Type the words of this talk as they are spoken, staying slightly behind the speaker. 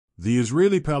The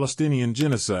Israeli-Palestinian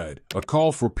genocide, a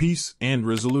call for peace and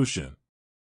resolution.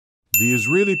 The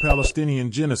Israeli-Palestinian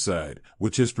genocide,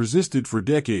 which has persisted for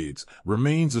decades,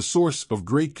 remains a source of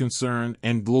great concern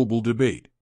and global debate.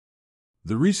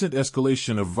 The recent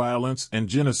escalation of violence and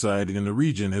genocide in the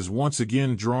region has once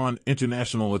again drawn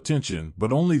international attention,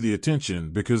 but only the attention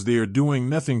because they are doing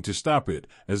nothing to stop it,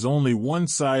 as only one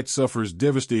side suffers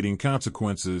devastating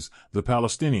consequences, the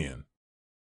Palestinian.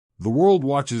 The world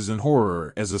watches in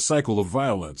horror as a cycle of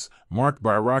violence, marked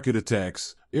by rocket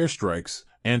attacks, airstrikes,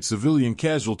 and civilian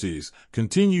casualties,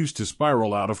 continues to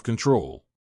spiral out of control.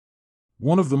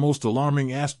 One of the most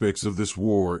alarming aspects of this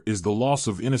war is the loss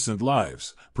of innocent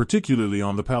lives, particularly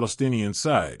on the Palestinian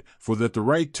side, for that the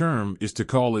right term is to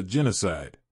call it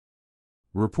genocide.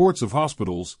 Reports of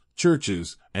hospitals,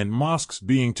 churches, and mosques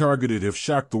being targeted have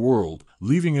shocked the world,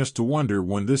 leaving us to wonder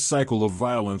when this cycle of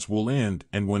violence will end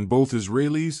and when both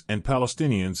Israelis and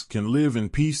Palestinians can live in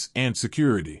peace and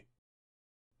security.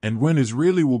 And when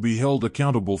Israel will be held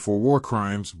accountable for war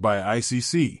crimes by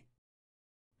ICC.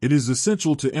 It is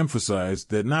essential to emphasize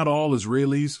that not all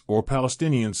Israelis or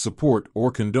Palestinians support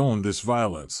or condone this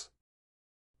violence.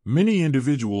 Many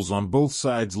individuals on both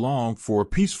sides long for a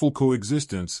peaceful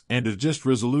coexistence and a just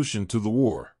resolution to the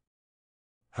war.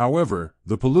 However,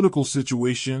 the political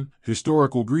situation,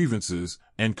 historical grievances,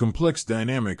 and complex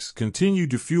dynamics continue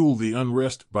to fuel the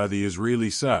unrest by the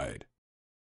Israeli side.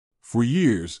 For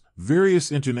years,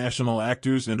 various international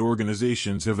actors and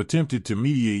organizations have attempted to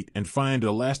mediate and find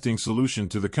a lasting solution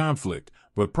to the conflict,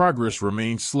 but progress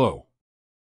remains slow.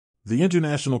 The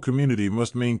international community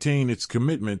must maintain its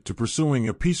commitment to pursuing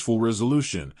a peaceful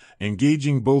resolution,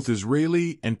 engaging both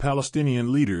Israeli and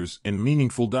Palestinian leaders in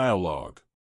meaningful dialogue.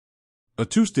 A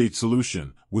two-state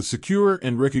solution, with secure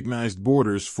and recognized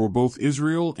borders for both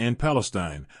Israel and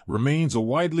Palestine, remains a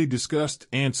widely discussed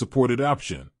and supported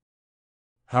option.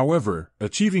 However,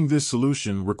 achieving this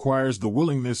solution requires the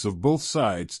willingness of both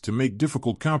sides to make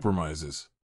difficult compromises.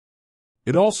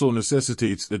 It also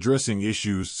necessitates addressing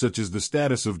issues such as the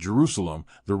status of Jerusalem,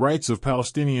 the rights of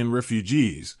Palestinian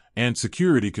refugees, and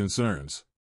security concerns.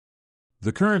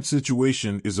 The current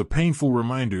situation is a painful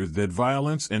reminder that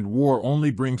violence and war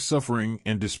only bring suffering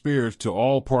and despair to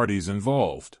all parties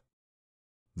involved.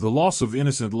 The loss of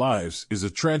innocent lives is a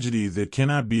tragedy that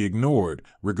cannot be ignored,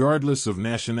 regardless of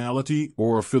nationality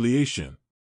or affiliation.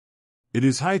 It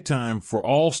is high time for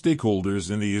all stakeholders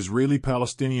in the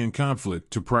Israeli-Palestinian conflict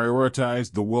to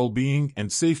prioritize the well-being and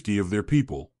safety of their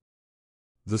people.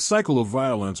 The cycle of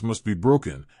violence must be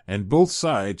broken, and both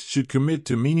sides should commit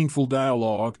to meaningful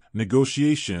dialogue,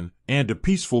 negotiation, and a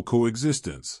peaceful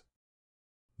coexistence.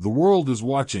 The world is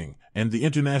watching, and the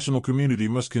international community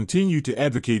must continue to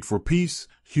advocate for peace,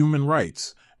 human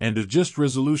rights, and a just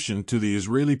resolution to the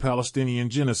Israeli-Palestinian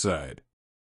genocide.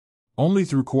 Only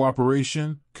through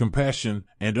cooperation, compassion,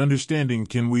 and understanding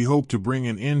can we hope to bring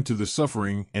an end to the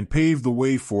suffering and pave the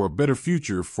way for a better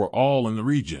future for all in the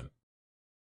region.